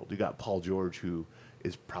player in the world. You got Paul George, who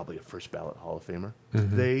is probably a first ballot Hall of Famer. Did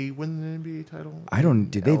they win the NBA title? I don't.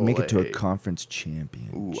 Did they make it to a LA? conference champion?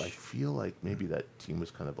 Ooh, I feel like maybe that team was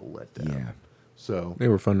kind of a letdown. Yeah. So They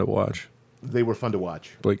were fun to watch. they were fun to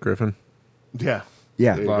watch. Blake Griffin, Yeah.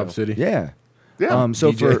 Yeah. There you Lob go. City. Yeah. Yeah.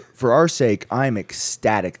 So DJ. for our sake, I'm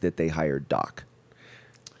ecstatic that they hired Doc.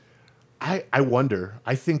 I wonder.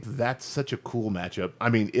 I think that's such a cool matchup. I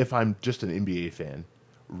mean, if I'm just an NBA fan,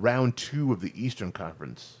 round 2 of the Eastern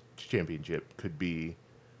Conference Championship could be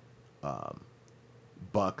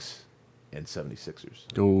Bucks and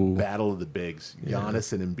 76ers. Ooh. Battle of the bigs. Yeah.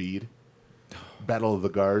 Giannis and Embiid. Battle of the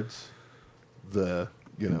guards. The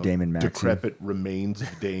Dame and Maxey. decrepit remains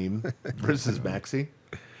of Dame versus Maxey.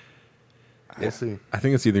 We'll see. I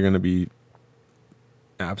think it's either going to be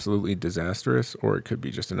absolutely disastrous or it could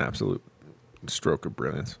be just an absolute stroke of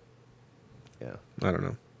brilliance. Yeah. I don't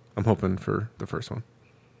know. I'm hoping for the first one.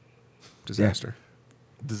 Disaster.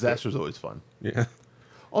 Disaster's always fun. Yeah.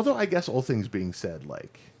 Although I guess all things being said,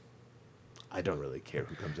 like, I don't really care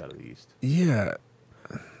who comes out of the East. Yeah.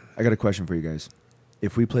 I got a question for you guys.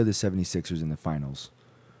 If we play the 76ers in the finals,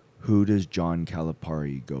 who does John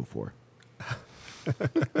Calipari go for?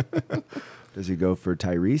 Does he go for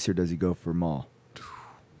Tyrese or does he go for Maul?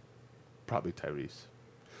 Probably Tyrese.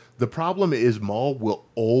 The problem is Maul will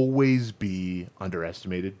always be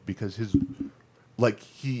underestimated because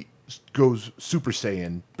he goes Super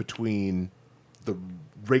Saiyan between the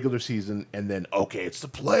regular season and then, okay, it's the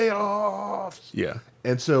playoffs. Yeah.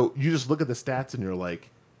 And so you just look at the stats and you're like,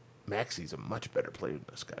 Maxey's a much better player than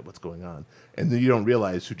this guy. What's going on? And then you don't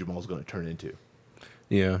realize who Jamal's going to turn into.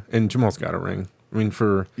 Yeah. And Jamal's got a ring. I mean,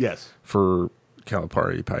 for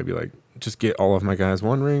Calipari, he'd probably be like, just get all of my guys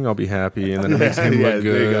one ring, I'll be happy. And then it makes him look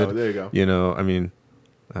good. There you go. I mean,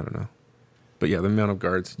 I don't know. But yeah, the amount of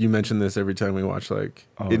guards. You mention this every time we watch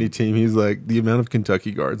any team. He's like, the amount of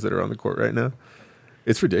Kentucky guards that are on the court right now.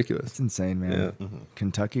 It's ridiculous. It's insane, man. Yeah.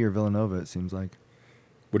 Kentucky or Villanova, it seems like.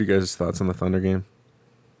 What are you guys' thoughts on the Thunder game?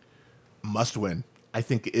 Must win. I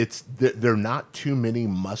think there are not too many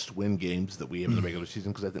must-win games that we have in the regular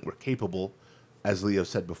season because I think we're capable, as Leo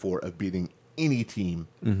said before, of beating any team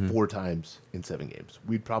 4 times in 7 games.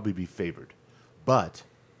 We'd probably be favored. But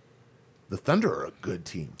the Thunder are a good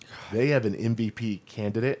team. They have an MVP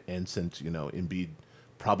candidate, and since, Embiid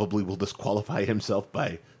probably will disqualify himself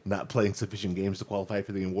by not playing sufficient games to qualify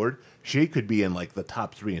for the award, Shea could be in the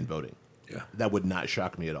top 3 in voting. Yeah. That would not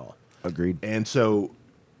shock me at all. Agreed. And so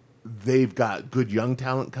they've got good young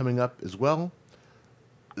talent coming up as well.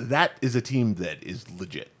 That is a team that is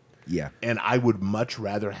legit. Yeah. And I would much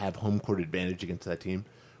rather have home court advantage against that team.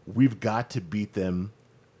 We've got to beat them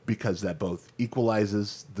because that both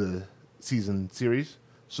equalizes the season series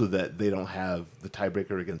so that they don't have the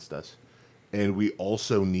tiebreaker against us. And we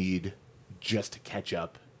also need just to catch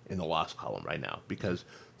up in the loss column right now because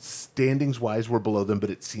standings-wise, we're below them, but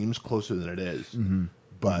it seems closer than it is. Mm-hmm.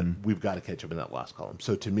 But we've got to catch up in that loss column.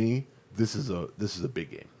 So to me, this is a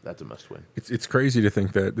big game. That's a must-win. It's crazy to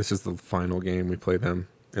think that this is the final game we play them,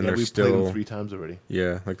 and they're we've still played them 3 times already.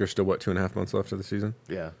 Yeah, like there's still 2.5 months left of the season.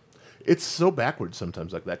 Yeah. It's so backwards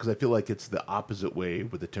sometimes like that because I feel like it's the opposite way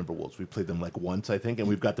with the Timberwolves. We played them like once, I think, and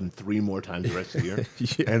we've got them 3 more times the rest of the year.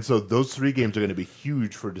 Yeah. And so those 3 games are going to be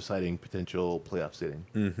huge for deciding potential playoff seeding.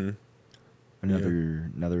 Mm-hmm.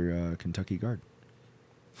 Another Kentucky guard.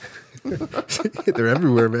 They're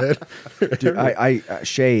everywhere, man. Dude, I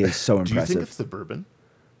Shea is so Do you impressive. think it's the bourbon?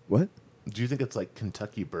 What? Do you think it's like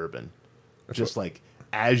Kentucky bourbon? Just like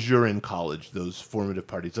as you're in college, those formative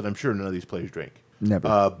parties that I'm sure none of these players drink.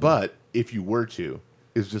 Never. But if you were to,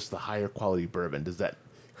 is just the higher quality bourbon, does that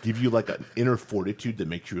give you like an inner fortitude that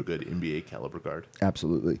makes you a good NBA caliber guard?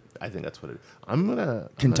 Absolutely. I think that's what it is. I'm gonna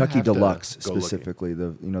Kentucky have to Deluxe go looking. specifically,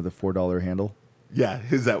 the $4 handle. Yeah,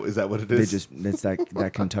 is that what it is? It's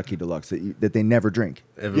that Kentucky Deluxe that they never drink.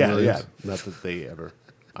 Evan yeah. Williams. Not that they ever.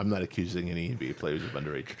 I'm not accusing any NBA players of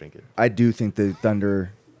underage drinking. I do think the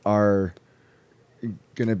Thunder are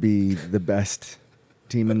gonna be the best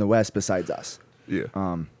team in the West besides us. Yeah.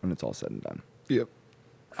 When it's all said and done. Yep.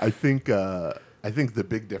 I think the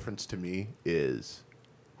big difference to me is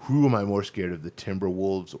who am I more scared of, the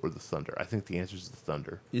Timberwolves or the Thunder? I think the answer is the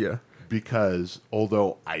Thunder. Yeah. Because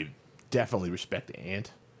although I definitely respect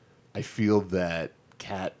Ant, I feel that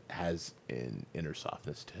Cat has an inner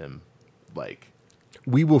softness to him. Like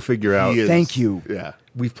We will figure out. he is- Thank you. Yeah,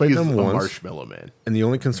 We've played He is them a once. marshmallow man. And the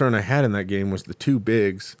only concern I had in that game was the 2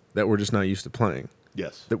 bigs that we're just not used to playing.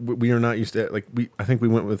 Yes. That we are not used to. I think we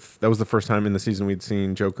went with, that was the first time in the season we'd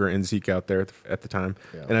seen Joker and Zeke out there at the time,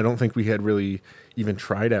 Yeah. and I don't think we had really even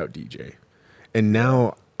tried out DJ. And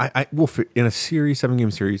now I will in a 7-game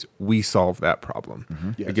series we solve that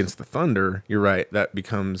problem. Yes. Against the Thunder. You're right. That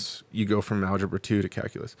becomes, you go from algebra 2 to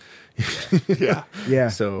calculus. Yeah. Yeah.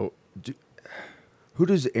 So Who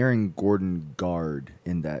does Aaron Gordon guard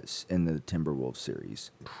in the Timberwolves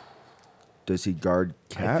series? Does he guard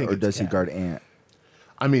Cat think or it's does he Cat. guard Ant?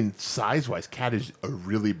 I mean, size-wise, Cat is a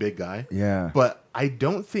really big guy. Yeah. But I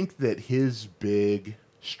don't think that his big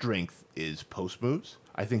strength is post moves.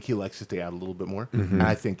 I think he likes to stay out a little bit more. Mm-hmm. And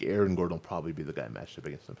I think Aaron Gordon will probably be the guy matched up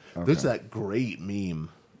against him. There's that great meme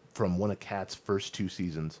from one of Cat's first 2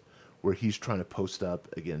 seasons where he's trying to post up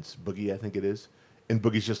against Boogie, I think it is. And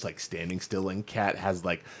Boogie's just like standing still, and Cat has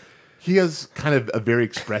like, he has kind of a very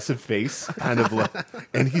expressive face, kind of like,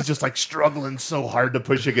 and he's just like struggling so hard to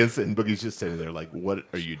push against it. And Boogie's just sitting there like, what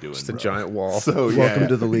are you doing? just a bro? giant wall. So Welcome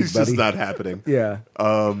to the league, it's buddy. just not happening. Yeah.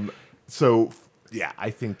 So yeah, I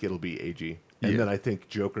think it'll be AG, and Yeah. then I think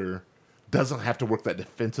Joker doesn't have to work that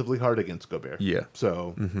defensively hard against Gobert. Yeah.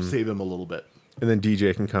 So save him a little bit. And then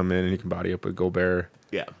DJ can come in and he can body up with Gobert.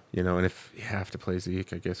 Yeah. And if you have to play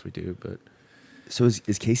Zeke, I guess we do. But So is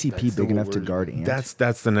KCP That's the big enough to word. guard Ant?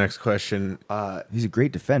 that's the next question. He's a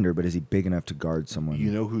great defender, but is he big enough to guard someone?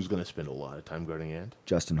 You know who's going to spend a lot of time guarding Ant?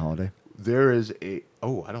 Justin Holiday? There is a.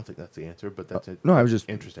 Oh, I don't think that's the answer, but that's it. No, I was just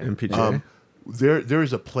Interesting. MPJ? There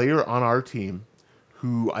is a player on our team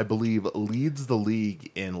who I believe leads the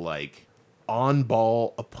league in like on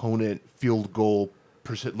ball opponent field goal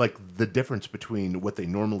percent, like the difference between what they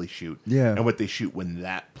normally shoot Yeah. and what they shoot when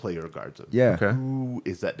that player guards them. Yeah. Okay. Who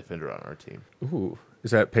is that defender on our team? Ooh, is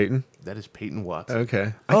that Peyton? That is Peyton Watson.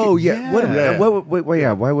 Okay. Oh yeah. What? Yeah.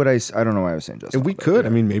 Yeah. Why would I? I don't know why I was saying Justin. And we Holiday. could. I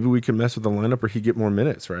mean, maybe we could mess with the lineup, or he get more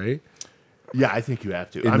minutes, right? Yeah, I think you have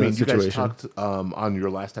to. In I mean, that you guys situation. talked on your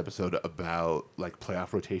last episode about like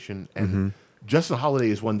playoff rotation, and Justin Holiday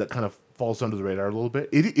is one that kind of falls under the radar a little bit.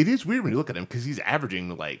 It is weird when you look at him because he's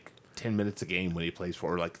averaging like 10 minutes a game when he plays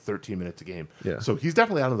for, or like 13 minutes a game. Yeah. So he's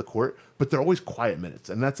definitely out on the court, but they're always quiet minutes,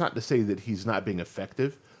 and that's not to say that he's not being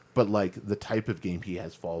effective, but like the type of game he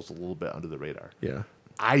has falls a little bit under the radar. Yeah.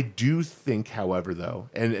 I do think, however, though,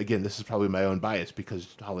 and again, this is probably my own bias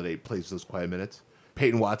because Holiday plays those quiet minutes.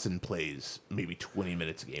 Peyton Watson plays maybe 20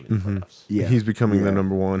 minutes a game in the playoffs. Yeah. He's becoming Yeah. the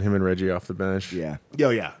number one. Him and Reggie off the bench. Yeah. Oh,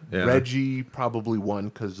 yeah. Yeah. Reggie probably won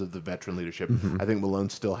because of the veteran leadership. I think Malone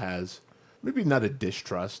still has maybe not a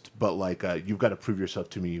distrust, but like you've got to prove yourself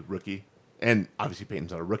to me, rookie. And obviously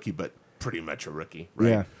Peyton's not a rookie, but pretty much a rookie, right?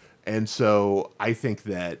 Yeah. And so I think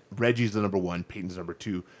that Reggie's the number one, Peyton's number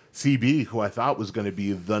two. CB, who I thought was going to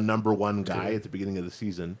be the number one guy at the beginning of the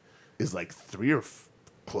season, is like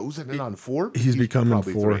closing in on 4. He's becoming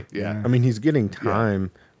probably 4. 3. Yeah. I mean, he's getting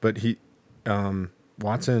time, but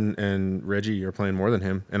Watson and Reggie are playing more than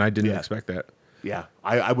him, and I didn't Yeah. expect that. Yeah,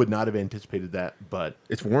 I would not have anticipated that, but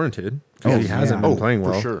It's warranted because he yeah. hasn't been oh, playing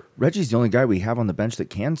well. for sure. Reggie's the only guy we have on the bench that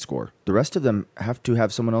can score. The rest of them have to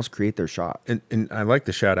have someone else create their shot. And I like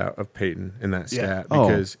the shout out of Peyton in that Yeah. stat Oh,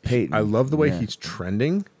 because Peyton. I love the way Yeah. he's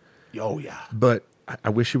trending, Oh yeah. but I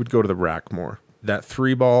wish he would go to the rack more. That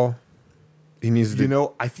 3 ball, he needs to. You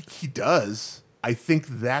know, I think he does. I think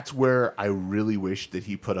that's where I really wish that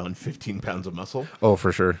he put on 15 pounds of muscle. Oh,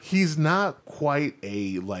 for sure. He's not quite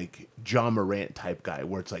a like John Morant type guy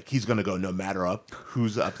where it's like he's going to go no matter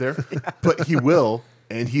who's up there, but he will.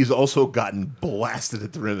 And he's also gotten blasted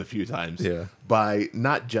at the rim a few times by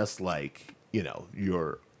not just like,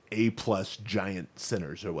 your A+ giant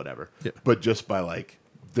centers or whatever, but just by like,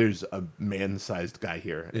 there's a man-sized guy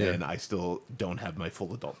here and I still don't have my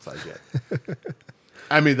full adult size yet.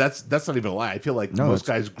 I mean, that's not even a lie. I feel like most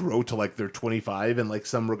guys grow to like they're 25 in like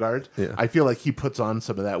some regards. Yeah. I feel like he puts on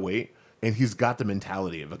some of that weight, and he's got the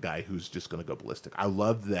mentality of a guy who's just going to go ballistic. I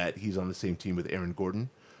love that he's on the same team with Aaron Gordon.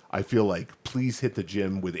 I feel like please hit the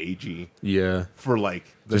gym with AG. Yeah. For like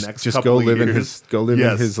the next Just couple go of live years.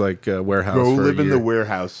 in his like warehouse. Go for live a in the year.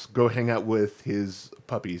 warehouse. Go hang out with his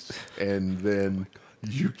puppies, and then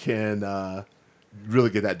you can really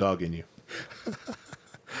get that dog in you.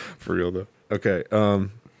 For real though. Okay. All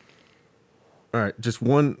right. Just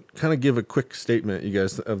one. Kind of give a quick statement, you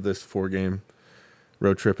guys, of this 4-game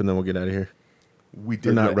road trip, and then we'll get out of here. We Or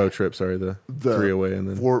did not that- road trip. Sorry, the 3 away and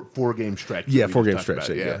then four-game stretch. Yeah, we 4-game just talked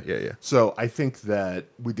stretch. about, Yeah. So I think that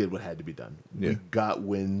we did what had to be done. Yeah. We got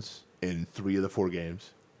wins in 3 of the 4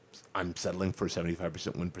 games. I'm settling for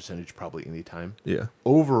 75% win percentage probably any time. Yeah.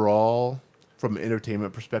 Overall, from an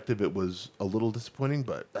entertainment perspective, it was a little disappointing,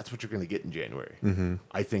 but that's what you're going to get in January. Mm-hmm.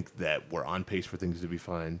 I think that we're on pace for things to be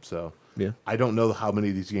fine. So Yeah. I don't know how many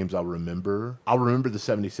of these games I'll remember. I'll remember the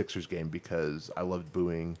 76ers game because I loved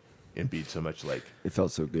booing Embiid so much. Like, It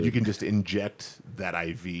felt so good. you can just inject that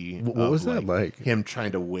IV. What of, was that like? Him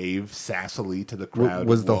trying to wave sassily to the crowd.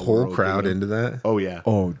 Was the while whole we're crowd opening him. into that? Oh, yeah.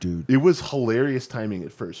 Oh, dude. It was hilarious timing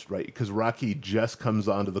at first, right? Because Rocky just comes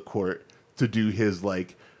onto the court to do his,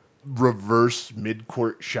 like, reverse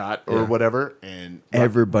mid-court shot or whatever, and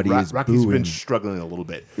Everybody is Rocky's booing. been struggling a little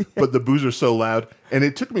bit, but the boos are so loud, and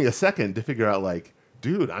it took me a second to figure out, like,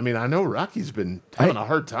 dude, I mean, I know Rocky's been having a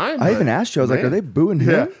hard time. I but, even asked you, I was like, man. are they booing him?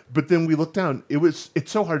 Yeah, but then we looked down. It's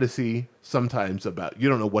so hard to see sometimes about, you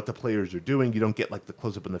don't know what the players are doing. You don't get like the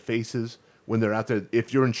close up in the faces when they're out there.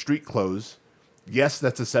 If you're in street clothes, yes,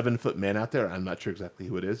 that's a 7-foot man out there. I'm not sure exactly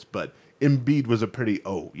who it is, but Embiid was a pretty,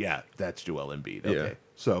 that's Joel Embiid. Okay. Yeah.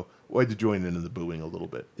 So we had to join in the booing a little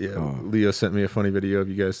bit. Yeah. Leo sent me a funny video of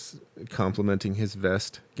you guys complimenting his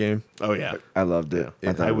vest game. Oh, yeah. I loved it.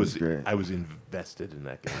 Yeah. I thought it was great. I was invested in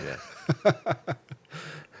that game, yeah.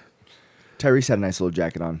 Tyrese had a nice little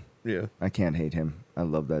jacket on. Yeah. I can't hate him. I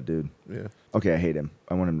love that dude. Yeah. Okay, I hate him.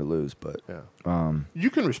 I want him to lose, but Yeah. You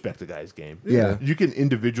can respect a guy's game. Yeah. You can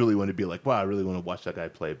individually want to be like, wow, I really want to watch that guy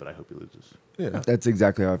play, but I hope he loses. Yeah. that's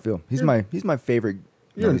exactly how I feel. He's my favorite.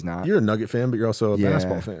 No, he's not. You're a Nugget fan, but you're also a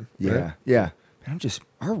basketball fan. Yeah, right? yeah. And I'm just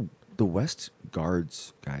the West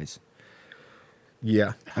guards guys.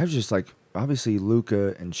 Yeah. I was just like, obviously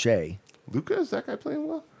Luca and Shea. Luca, is that guy playing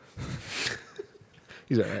well?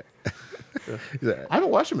 He's all right. He's all right. I haven't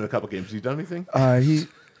watched him in a couple games. Has he done anything?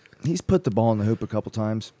 He's put the ball in the hoop a couple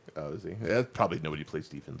times. Oh, is he? Yeah, probably nobody plays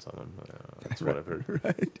defense on him. That's what I've heard.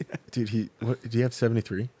 Dude, did he have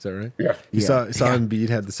 73? Is that right? Yeah. You saw Yeah. Embiid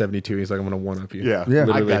had the 72. He's like, I'm going to one-up you. Yeah, Yeah. I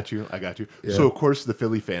Literally. got you. Yeah. So, of course, the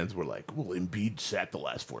Philly fans were like, well, Embiid sat the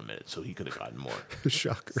last 4 minutes, so he could have gotten more.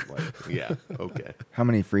 Shocker. Like, yeah, okay. How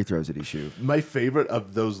many free throws did he shoot? My favorite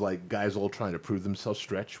of those like guys all trying to prove themselves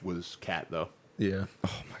stretch was Cat, though. Yeah.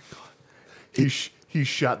 Oh my god. He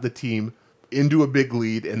shot the team into a big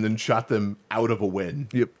lead and then shot them out of a win.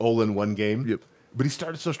 Yep. All in one game. Yep. But he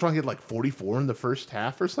started so strong, he had like 44 in the first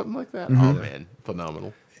half or something like that. Mm-hmm. Oh, man.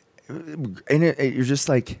 Phenomenal. And you're just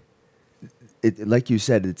like, like you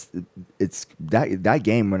said, it's that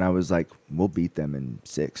game when I was like, we'll beat them in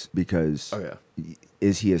 6 because Oh, yeah.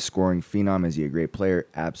 Is he a scoring phenom? Is he a great player?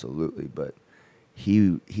 Absolutely, but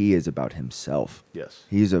he is about himself. Yes.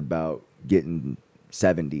 He's about getting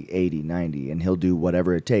 70, 80, 90, and he'll do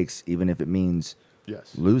whatever it takes, even if it means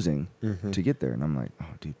Yes. losing to get there. And I'm like, oh,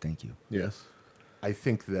 dude, thank you. Yes. I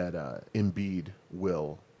think that Embiid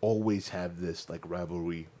will always have this like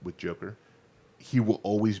rivalry with Joker. He will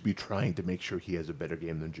always be trying to make sure he has a better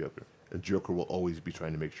game than Joker. And Joker will always be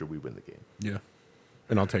trying to make sure we win the game. Yeah.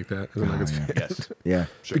 and I'll take that as a Nuggets fan. Yes. Yeah.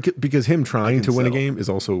 Sure. Because him trying can to win a settle. game is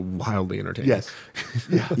also wildly entertaining. Yes.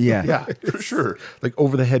 Yeah. Yeah. Yeah. For sure. Like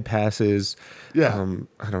over the head passes. Yeah.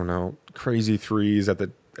 I don't know, crazy threes at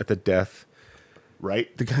the death.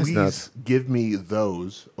 Right? The guy's Please nuts. give me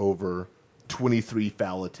those over 23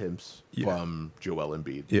 foul attempts Yeah. from Joel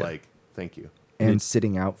Embiid. Yeah. Like, thank you. And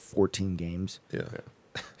sitting out 14 games. Yeah.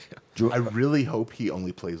 I really hope he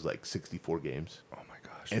only plays like 64 games. Oh my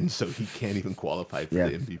gosh. And so he can't even qualify for Yeah.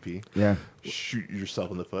 the MVP. Yeah. Shoot yourself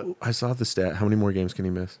in the foot. I saw the stat. How many more games can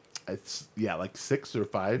he miss? It's like 6 or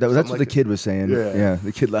 5. That's something what like the kid was saying. Yeah. Yeah.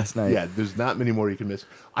 The kid last night. Yeah, there's not many more you can miss.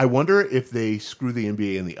 I wonder if they screw the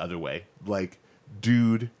NBA in the other way. Like,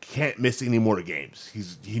 dude can't miss any more games.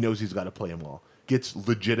 He knows he's got to play them all. Gets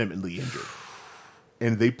legitimately injured.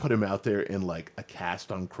 And they put him out there in like a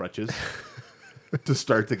cast on crutches to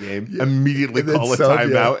start the game. Immediately And then call a sub,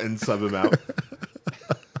 timeout and sub him out.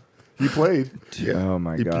 He played. Oh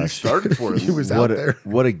my He gosh. started for us. He was What out a, there.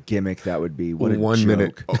 what a gimmick that would be. What a 1 joke.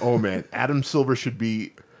 minute. Oh man, Adam Silver should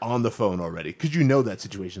be on the phone already because you know that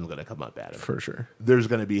situation is going to come up, Adam. For sure. There's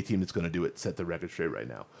going to be a team that's going to do it. Set the record straight right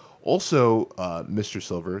now. Also, Mr.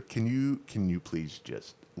 Silver, can you please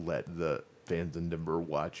just let the fans in Denver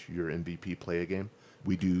watch your MVP play a game?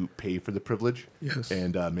 We do pay for the privilege. Yes.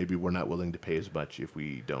 And maybe we're not willing to pay as much if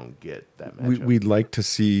we don't get that matchup. We'd like to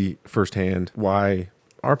see firsthand why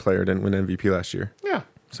our player didn't win MVP last year. Yeah.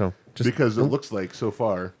 So just Because it looks like so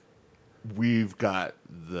far we've got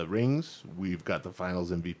the rings, we've got the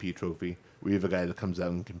finals MVP trophy, we have a guy that comes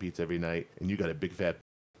out and competes every night, and you got a big fat.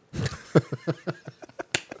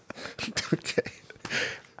 okay.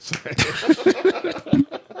 Sorry.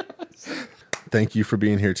 Thank you for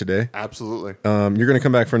being here today. Absolutely. You're going to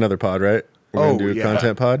come back for another pod, right? We're going to do a yeah.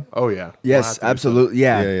 content pod. Oh yeah. Yes, We'll have to do absolutely.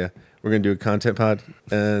 Yeah. Yeah. We're going to do a content pod.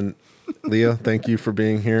 And Leo, thank you for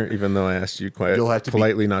being here, even though I asked you quite You'll have to be-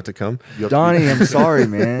 politely not to come. something. You'll have to Donnie, I'm sorry,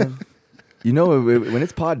 man. You know, when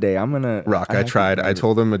it's pod day, I'm going to. Rock, I tried. I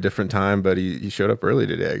told him a different time, but he showed up early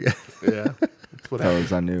today, I guess. be- Yeah. That's what happens.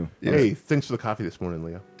 Fellas, I knew. Hey, thanks for the coffee this morning,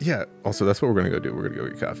 Leo. Yeah. Also, that's what we're going to go do. We're going to go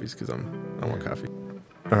get coffees because I want coffee.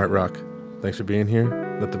 All right, Rock. Thanks for being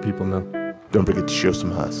here. Let the people know. Don't forget to show some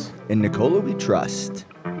hus. In Nikola, we trust.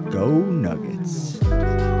 Go Nuggets.